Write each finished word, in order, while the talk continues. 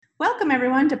Welcome,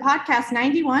 everyone, to podcast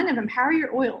 91 of Empower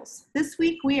Your Oils. This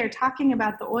week, we are talking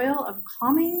about the oil of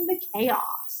calming the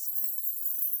chaos.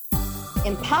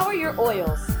 Empower Your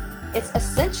Oils. It's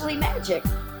essentially magic,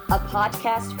 a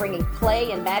podcast bringing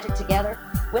play and magic together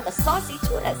with a saucy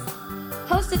twist.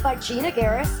 Hosted by Gina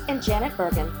Garris and Janet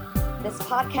Bergen, this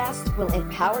podcast will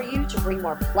empower you to bring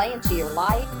more play into your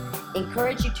life,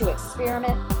 encourage you to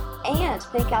experiment, and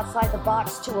think outside the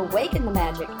box to awaken the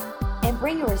magic and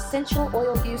bring your essential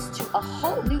oil use to a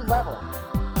whole new level.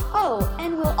 Oh,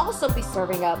 and we'll also be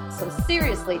serving up some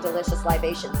seriously delicious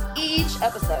libations each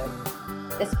episode.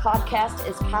 This podcast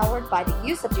is powered by the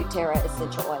use of doTERRA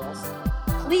essential oils.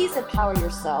 Please empower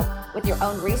yourself with your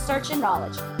own research and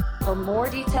knowledge. For more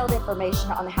detailed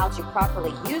information on how to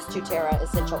properly use doTERRA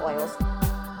essential oils,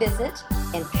 visit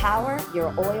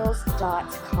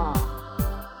empoweryouroils.com.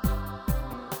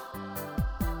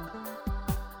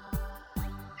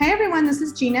 Hi, everyone. This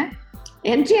is Gina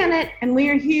and Janet, and we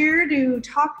are here to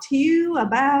talk to you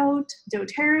about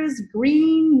doTERRA's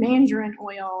green mandarin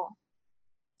oil.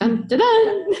 Dun, dun,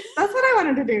 dun. That's what I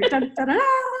wanted to do. Dun, dun, dun, dun.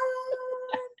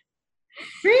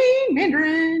 Green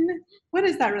mandarin. What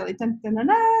is that really? Dun, dun, dun,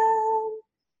 dun.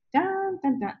 Dun,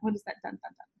 dun, dun. What is that? Dun, dun,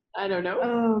 dun. I don't know.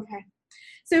 Oh, okay.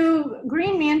 So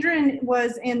green mandarin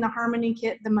was in the Harmony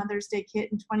kit, the Mother's Day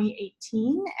kit in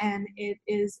 2018, and it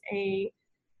is a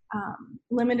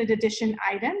limited edition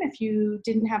item. If you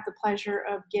didn't have the pleasure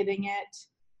of getting it,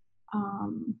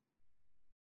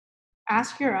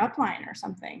 ask your upline or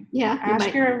something. Yeah.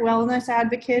 Ask your wellness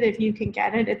advocate if you can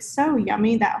get it. It's so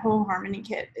yummy. That whole Harmony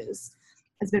kit has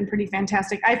been pretty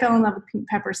fantastic. I fell in love with pink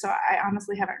pepper, so I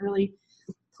honestly haven't really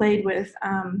played with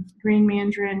green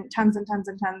mandarin tons and tons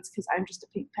and tons because I'm just a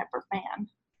pink pepper fan.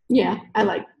 Yeah,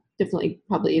 I definitely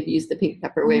probably have used the pink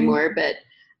pepper way more, but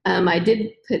I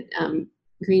did put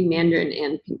green mandarin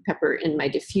and pink pepper in my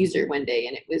diffuser one day,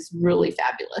 and it was really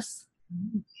fabulous.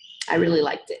 I really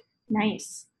liked it.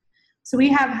 Nice. So we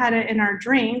have had it in our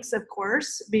drinks, of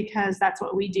course, because that's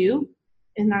what we do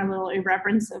in our little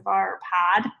irreverence of our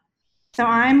pod. So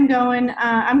I'm going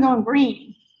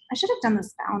green. I should have done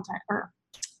this Valentine, or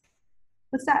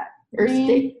what's that? Earth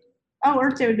Day. Oh,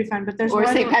 Earth Day would be fun, but there's or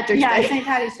St. Patrick's Day. Yeah, St.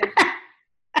 Patty's Day.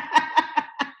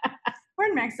 We're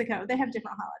in Mexico. They have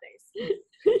different holidays.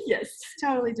 Yes.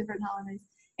 Totally different holidays.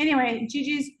 Anyway,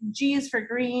 G is for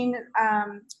green.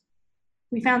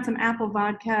 We found some apple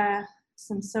vodka,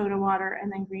 some soda water,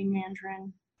 and then green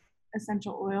mandarin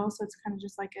essential oil. So it's kind of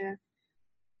just like a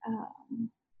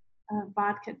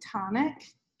vodka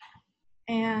tonic,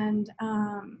 and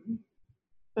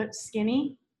but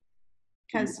skinny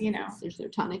because there's no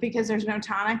tonic. Because there's no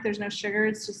tonic, there's no sugar.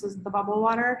 It's just the bubble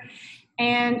water,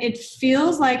 and it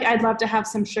feels like I'd love to have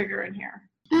some sugar in here.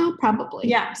 Oh, probably.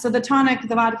 Yeah. So the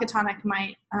vodka tonic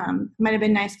might have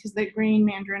been nice because the green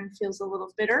mandarin feels a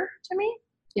little bitter to me.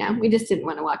 Yeah, we just didn't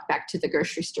want to walk back to the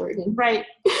grocery store again. Right.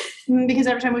 Because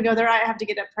every time we go there, I have to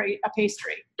get a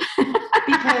pastry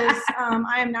because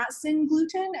I am not sin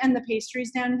gluten, and the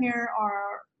pastries down here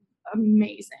are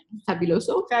amazing.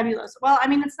 Fabuloso. Well, I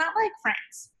mean, it's not like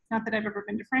France. Not that I've ever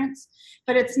been to France,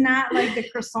 but it's not like the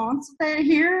croissants that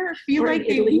here feel like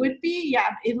they would be.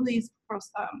 Yeah, Italy's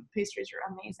pastries are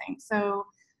amazing. So,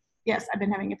 yes, I've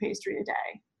been having a pastry a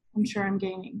day. I'm sure I'm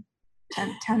gaining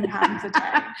 10 pounds a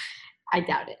day. I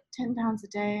doubt it. 10 pounds a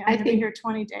day. I'm going to be here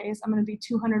 20 days. I'm going to be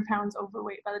 200 pounds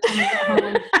overweight by the time I get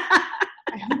home.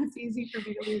 I hope it's easy for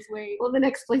me to lose weight. Well, the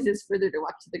next place is further to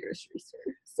walk to the grocery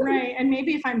store. So. Right. And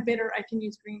maybe if I'm bitter, I can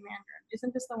use green mandarin.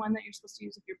 Isn't this the one that you're supposed to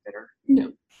use if you're bitter?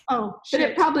 No. Oh, shit. But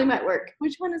it probably might work.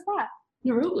 Which one is that?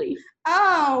 Neroli.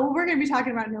 Oh, we're going to be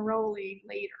talking about neroli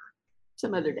later.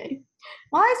 Some other day.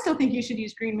 Well, I still think you should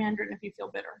use green mandarin if you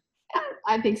feel bitter.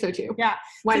 I think so too. Yeah.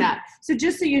 Why not? So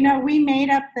just so you know, we made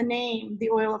up the name, the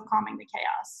oil of calming the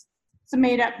chaos. It's a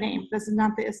made up name. This is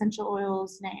not the essential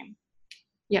oil's name.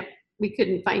 Yep. We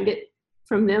couldn't find it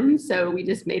from them, so we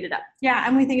just made it up. Yeah,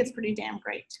 and we think it's pretty damn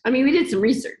great. I mean, we did some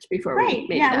research before we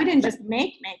made it up. Yeah, we didn't just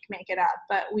make it up,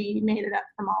 but we made it up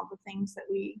from all the things that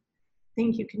we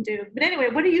think you can do. But anyway,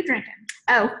 what are you drinking?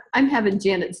 Oh, I'm having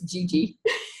Janet's Gigi.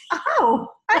 Oh,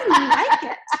 I like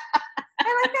it.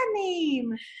 I like that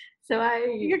name. So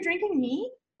You're drinking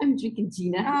me? I'm drinking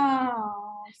Gina.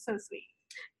 Oh, so sweet.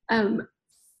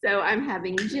 So I'm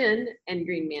having gin and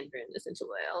green mandarin essential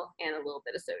oil and a little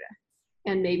bit of soda.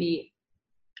 And maybe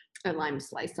a lime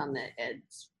slice on the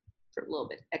edge for a little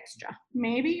bit extra.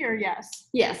 Maybe or yes?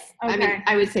 Yes. Okay. I mean,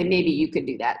 I would say maybe you could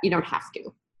do that. You don't have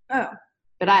to. Oh.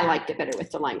 But I liked it better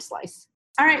with the lime slice.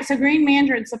 All right. So green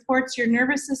mandarin supports your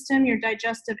nervous system, your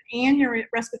digestive, and your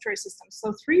respiratory system.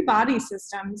 So 3 body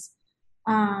systems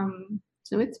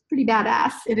So it's pretty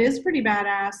badass. It is pretty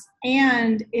badass.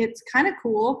 And it's kind of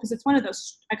cool because it's one of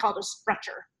those, I call it a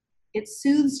stretcher. It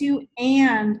soothes you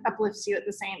and uplifts you at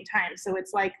the same time. So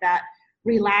it's like that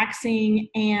relaxing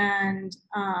and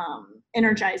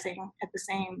energizing at the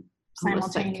same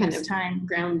Almost simultaneous like kind of time.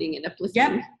 Grounding and uplifting.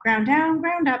 Yep. Ground down,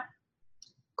 ground up.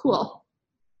 Cool.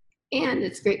 And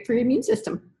it's great for your immune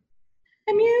system.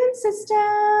 Immune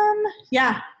system.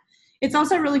 Yeah. It's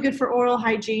also really good for oral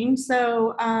hygiene.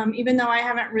 So even though I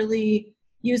haven't really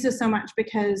used this so much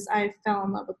because I fell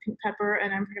in love with pink pepper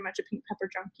and I'm pretty much a pink pepper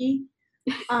junkie,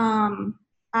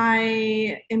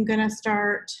 I am going to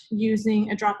start using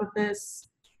a drop of this.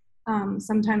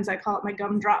 Sometimes I call it my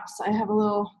gum drops. I have a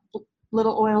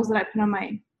little oils that I put on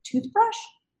my toothbrush.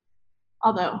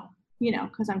 Although,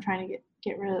 because I'm trying to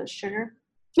get rid of the sugar.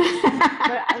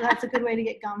 But that's a good way to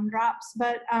get gum drops.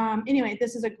 But anyway,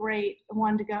 this is a great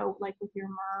one to go like with your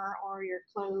myrrh or your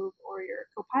clove or your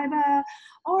copaiba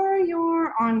or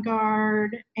your On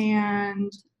Guard and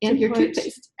your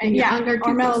toothpaste. And On Guard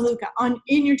or Melaleuca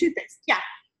in your toothpaste. Yeah.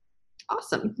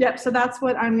 Awesome. Yep. So that's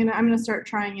what I'm gonna start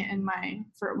trying it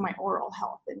for my oral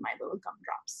health in my little gum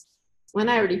drops. When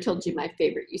I already told you my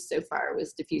favorite use so far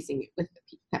was diffusing it with the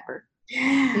pink pepper.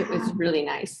 Yeah. It was really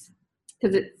nice.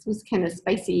 Because it was kind of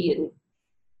spicy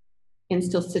and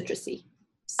still citrusy.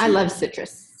 I love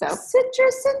citrus. So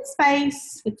citrus and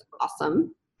spice. It's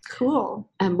awesome. Cool.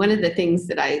 One of the things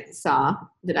that I saw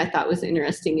that I thought was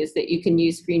interesting is that you can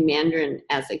use green mandarin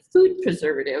as a food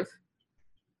preservative.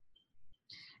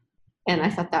 And I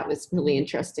thought that was really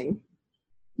interesting.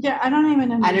 Yeah, I don't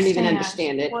even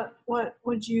understand it. What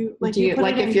would you like? Do you put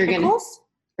like it if in you're pickles?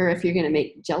 Or if you're gonna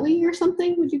make jelly or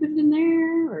something, would you put it in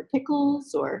there, or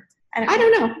pickles, or I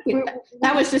don't know.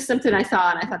 That was just something I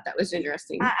saw, and I thought that was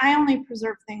interesting. I only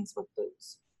preserve things with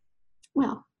booze.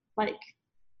 Well, like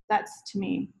that's to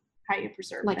me how you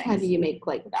preserve. Like things how do you make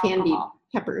like candied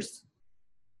peppers?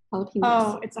 Jalapenos.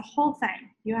 Oh, it's a whole thing.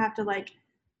 You have to like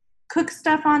cook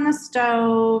stuff on the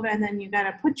stove, and then you got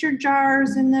to put your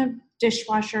jars in the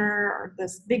dishwasher or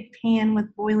this big pan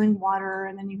with boiling water,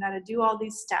 and then you got to do all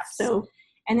these steps.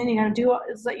 And then you got to do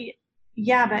it's like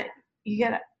but you got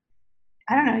to.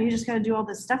 I don't know. You just got to do all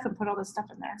this stuff and put all this stuff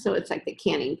in there. So it's like the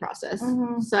canning process.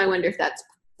 Mm-hmm. So I wonder if that's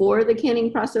for the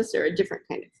canning process or a different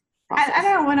kind of process. I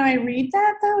don't know. When I read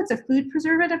that, though, it's a food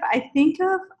preservative. I think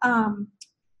of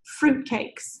fruit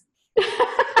cakes.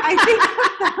 I think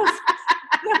of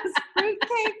those fruit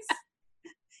cakes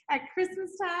at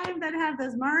Christmas time that have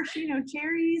those maraschino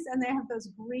cherries and they have those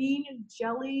green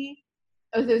jelly.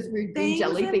 Oh, those green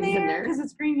jelly things in there. Because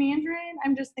it's green mandarin.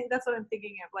 That's what I'm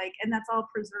thinking of. Like, and that's all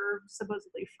preserved,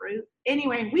 supposedly fruit.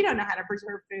 Anyway, we don't know how to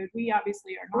preserve food. We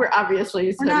obviously are not.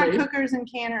 We're not cookers and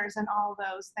canners and all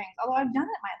those things. Although I've done it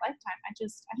in my lifetime.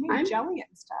 I made jelly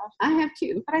and stuff. I have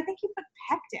too. But I think you put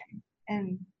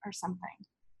pectin or something.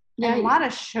 Yeah, and a lot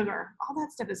of sugar. All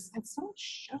that stuff it's so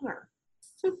much sugar.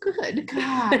 So good.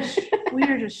 Gosh, we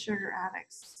are just sugar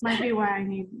addicts. Might be why I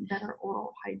need better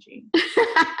oral hygiene.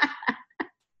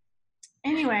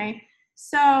 Anyway,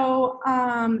 so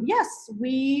yes,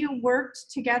 we worked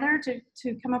together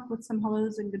to come up with some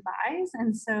hellos and goodbyes.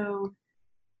 And so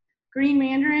Green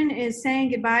Mandarin is saying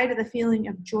goodbye to the feeling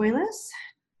of joyless.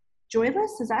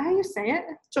 Joyless? Is that how you say it?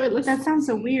 Joyless. That sounds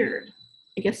so weird.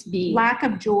 I guess lack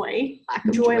of joy,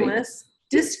 joyless,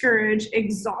 discouraged,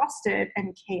 exhausted,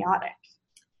 and chaotic.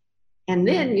 And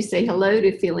then you say hello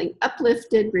to feeling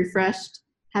uplifted, refreshed,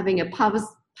 having a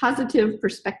positive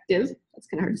perspective. That's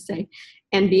kind of hard to say.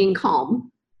 And being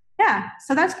calm. Yeah,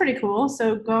 so that's pretty cool.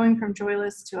 So going from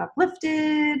joyless to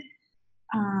uplifted,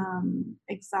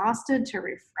 exhausted to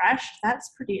refreshed,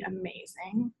 that's pretty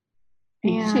amazing.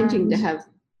 And changing to have,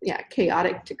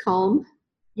 chaotic to calm.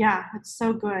 Yeah, it's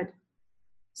so good.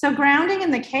 So grounding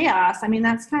in the chaos, I mean,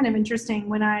 that's kind of interesting.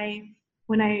 When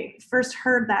I first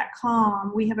heard that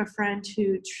calm, we have a friend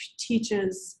who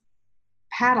teaches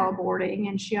paddle boarding,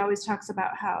 and she always talks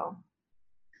about how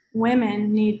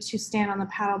women need to stand on the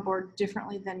paddleboard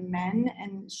differently than men,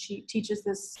 and she teaches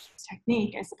this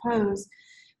technique, I suppose,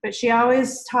 but she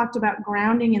always talked about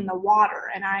grounding in the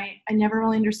water, and I never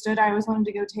really understood. I always wanted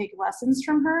to go take lessons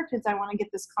from her because I want to get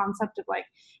this concept of like,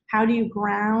 how do you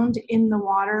ground in the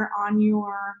water on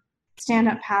your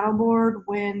stand-up paddleboard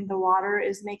when the water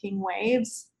is making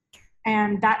waves?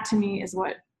 And that to me is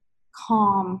what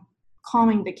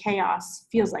calming the chaos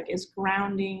feels like, is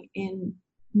grounding in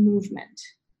movement.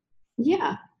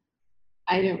 Yeah.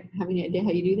 I don't have any idea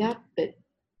how you do that, but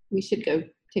we should go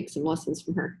take some lessons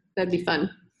from her. That'd be fun.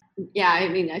 Yeah, I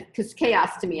mean, because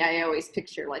chaos to me, I always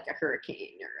picture like a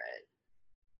hurricane or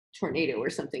a tornado or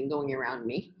something going around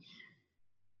me.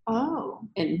 Oh.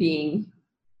 And being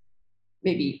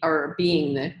maybe, or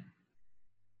being the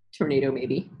tornado,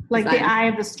 maybe. Like the eye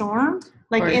of the storm?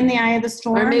 Like in the eye of the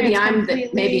storm? Or maybe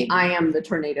maybe I am the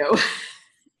tornado.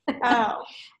 Oh,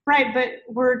 right. But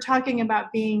we're talking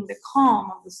about being the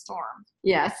calm of the storm.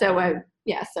 So I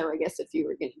guess if you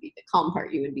were going to be the calm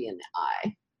part, you would be in the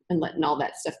eye and letting all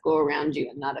that stuff go around you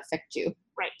and not affect you.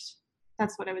 Right.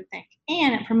 That's what I would think.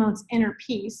 And it promotes inner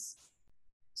peace.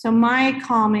 So my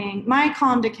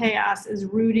calm to chaos is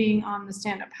rooting on the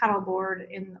stand-up paddleboard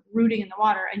and rooting in the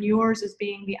water, and yours is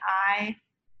being the eye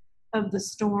of the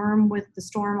storm with the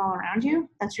storm all around you.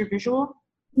 That's your visual?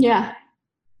 Yeah.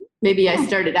 Maybe I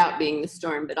started out being the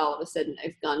storm, but all of a sudden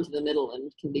I've gone to the middle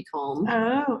and can be calm.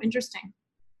 Oh, interesting.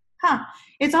 Huh.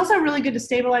 It's also really good to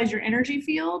stabilize your energy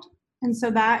field. And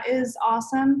so that is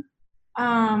awesome.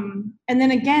 And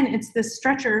then again, it's this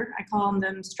stretcher. I call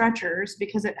them stretchers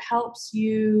because it helps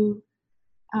you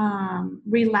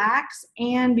relax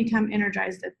and become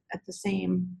energized at the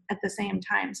same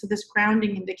time. So this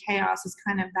grounding into chaos is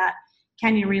kind of that,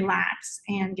 can you relax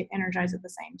and get energized at the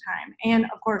same time? And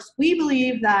of course, we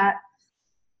believe that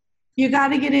you got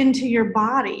to get into your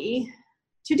body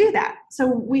to do that. So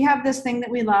we have this thing that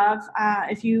we love.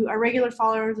 If you are regular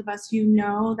followers of us, you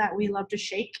know that we love to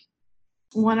shake.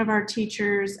 One of our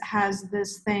teachers has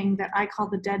this thing that I call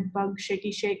the dead bug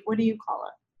shaky shake. What do you call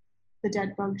it? The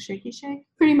dead bug shaky shake?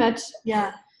 Pretty much.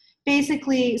 Yeah.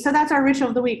 Basically, so that's our ritual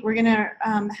of the week. We're going to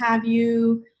have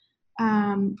you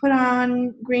put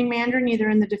on green mandarin either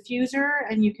in the diffuser,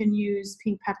 and you can use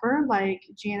pink pepper like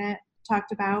Janet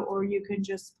talked about, or you can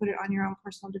just put it on your own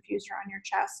personal diffuser on your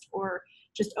chest, or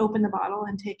just open the bottle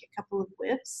and take a couple of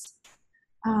whiffs.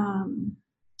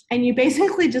 And you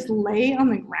basically just lay on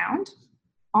the ground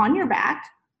on your back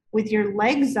with your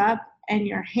legs up and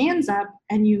your hands up,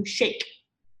 and you shake.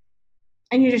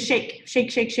 And you just shake.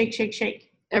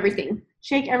 Everything.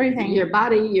 Shake everything. Your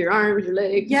body, your arms, your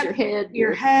legs, your head.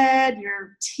 Your head,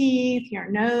 your teeth, your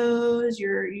nose,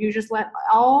 you just let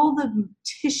all the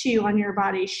tissue on your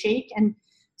body shake. And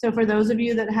so for those of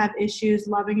you that have issues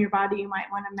loving your body, you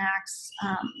might want to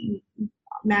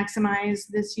maximize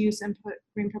this use and put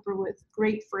green pepper with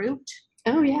grapefruit.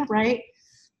 Oh, yeah. Right?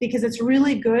 Because it's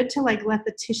really good to like let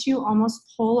the tissue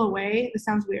almost pull away. This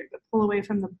sounds weird, but pull away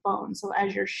from the bone. So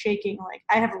as you're shaking, like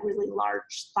I have a really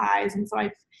large thighs. And so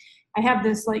I have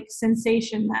this like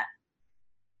sensation that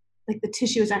like the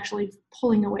tissue is actually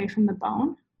pulling away from the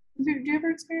bone. Do you ever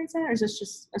experience that? Or is this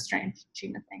just a strange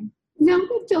Gina thing? No,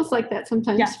 it feels like that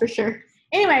sometimes, for sure.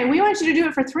 Anyway, we want you to do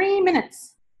it for 3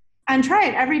 minutes and try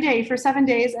it every day for 7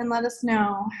 days and let us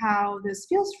know how this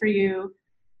feels for you.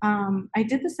 I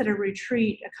did this at a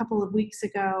retreat a couple of weeks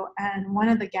ago, and one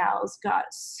of the gals got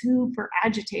super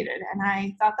agitated. And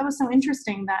I thought that was so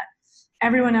interesting that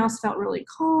everyone else felt really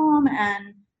calm,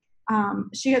 and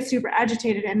she got super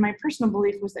agitated. And my personal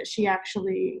belief was that she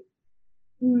actually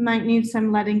might need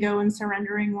some letting go and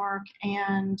surrendering work,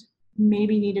 and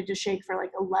maybe needed to shake for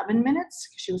like 11 minutes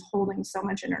because she was holding so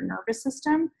much in her nervous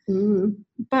system.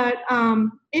 But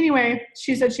anyway,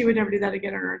 she said she would never do that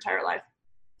again in her entire life.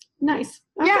 Nice.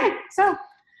 Okay. Yeah, so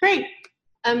great.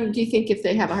 Do you think if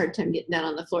they have a hard time getting down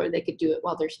on the floor, they could do it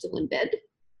while they're still in bed?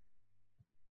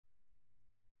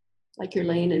 Like you're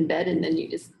laying in bed and then you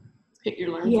just put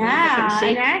your arms around and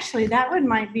shake? And actually that one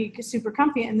might be super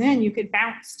comfy, and then you could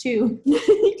bounce too.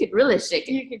 You could really shake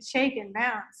it. You could shake and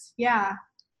bounce. Yeah.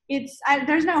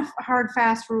 There's no hard,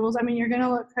 fast rules. I mean, you're going to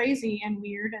look crazy and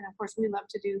weird, and of course we love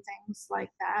to do things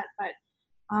like that, but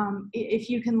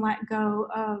if you can let go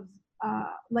of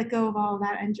all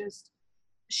that and just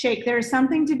shake. There's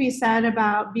something to be said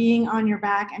about being on your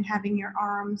back and having your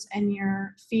arms and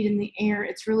your feet in the air.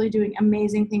 It's really doing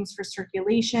amazing things for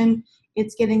circulation.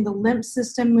 It's getting the lymph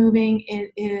system moving.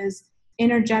 It is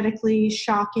energetically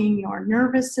shocking your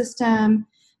nervous system.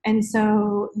 And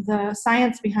so the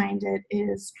science behind it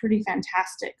is pretty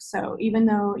fantastic. So even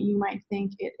though you might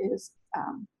think it is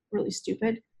really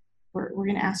stupid, we're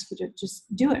going to ask you to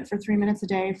just do it for 3 minutes a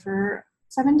day for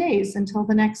 7 days until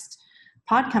the next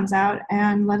pod comes out,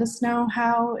 and let us know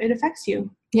how it affects you.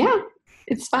 Yeah,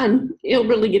 it's fun. You'll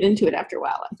really get into it after a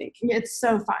while, I think. It's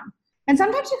so fun. And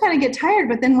sometimes you kind of get tired,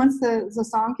 but then once the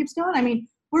song keeps going, I mean,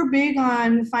 we're big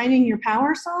on finding your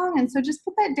power song. And so just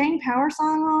put that dang power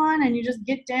song on, and you just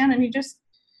get down, and you just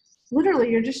literally,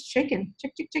 you're just shaking.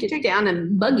 Get down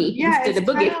and buggy instead of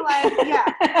boogie.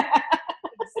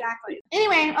 Exactly.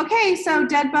 Anyway, okay, so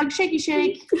dead bug shaky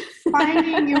shake,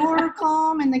 finding your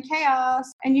calm in the chaos,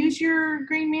 and use your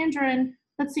green mandarin.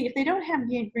 Let's see, if they don't have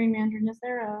green mandarin, is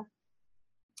there a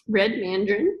red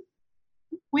mandarin?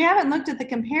 We haven't looked at the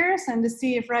comparison to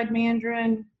see if red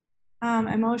mandarin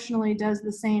emotionally does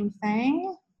the same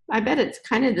thing. I bet it's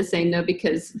kind of the same though,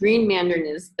 because green mandarin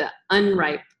is the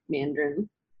unripe mandarin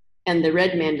and the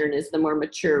red mandarin is the more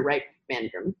mature ripe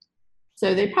mandarin.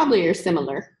 So they probably are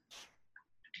similar.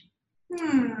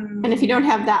 And if you don't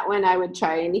have that one, I would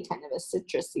try any kind of a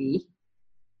citrusy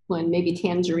one, maybe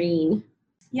tangerine.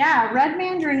 Yeah, red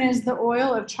mandarin is the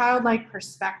oil of childlike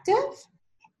perspective.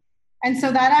 And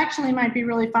so that actually might be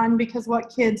really fun because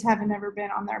what kids haven't ever been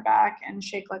on their back and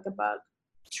shake like a bug?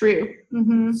 True.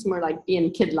 Mm-hmm. It's more like being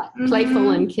kid-like,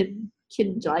 playful and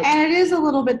kid-like. And it is a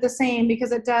little bit the same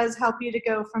because it does help you to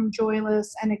go from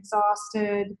joyless and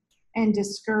exhausted and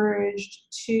discouraged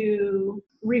to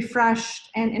refreshed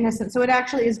and innocent. So it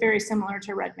actually is very similar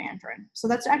to red mandarin. So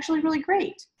that's actually really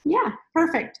great. Yeah.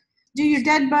 Perfect. Do your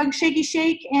dead bug shaky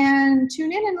shake and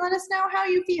tune in and let us know how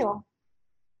you feel.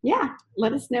 Yeah.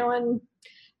 Let us know on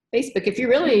Facebook. If you're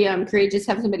really courageous,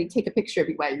 have somebody take a picture of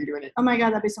you while you're doing it. Oh my God,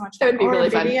 that'd be so much fun. That would be really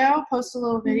fun. Video, post a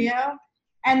little video.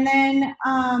 And then,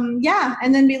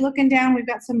 and then be looking down. We've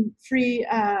got some free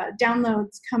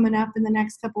downloads coming up in the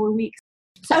next couple of weeks.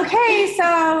 Okay,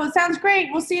 so sounds great.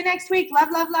 We'll see you next week. Love,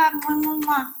 love, love. Mwah, mwah,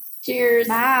 mwah. Cheers.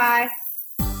 Bye.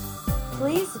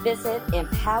 Please visit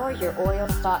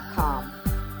empoweryouroils.com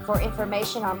for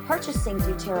information on purchasing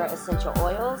doTERRA essential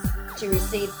oils, to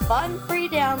receive fun free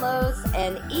downloads,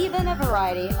 and even a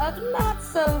variety of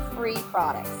not-so-free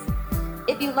products.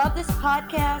 If you love this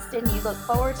podcast and you look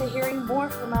forward to hearing more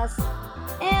from us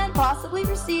and possibly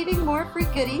receiving more free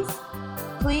goodies,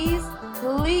 please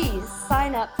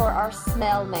sign up for our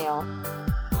smell mail.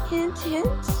 Hint,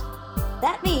 hint.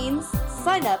 That means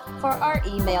sign up for our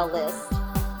email list.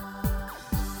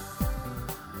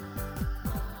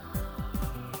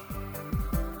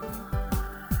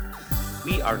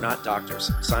 We are not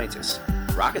doctors, scientists,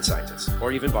 rocket scientists,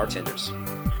 or even bartenders.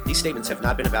 These statements have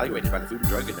not been evaluated by the Food and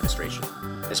Drug Administration.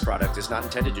 This product is not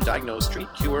intended to diagnose, treat,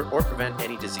 cure, or prevent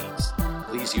any disease.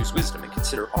 Please use wisdom and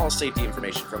consider all safety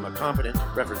information from a competent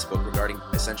reference book regarding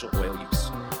essential oil use.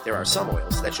 There are some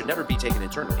oils that should never be taken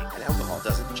internally, and alcohol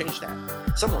doesn't change that.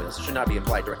 Some oils should not be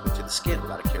applied directly to the skin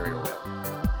without a carrier oil.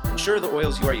 Ensure the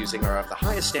oils you are using are of the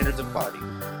highest standards of quality.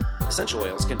 Essential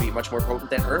oils can be much more potent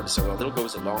than herbs, so a little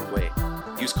goes a long way.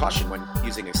 Use caution when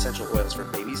using essential oils for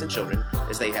babies and children,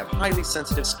 as they have highly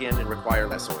sensitive skin and require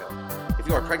less oil. If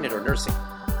you are pregnant or nursing,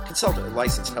 consult a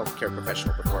licensed healthcare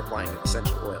professional before applying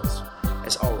essential oils.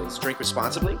 As always, drink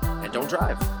responsibly and don't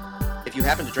drive. If you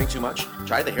happen to drink too much,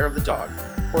 try the hair of the dog,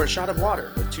 or a shot of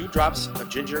water with 2 drops of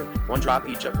ginger, 1 drop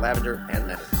each of lavender and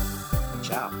lemon.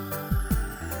 Ciao.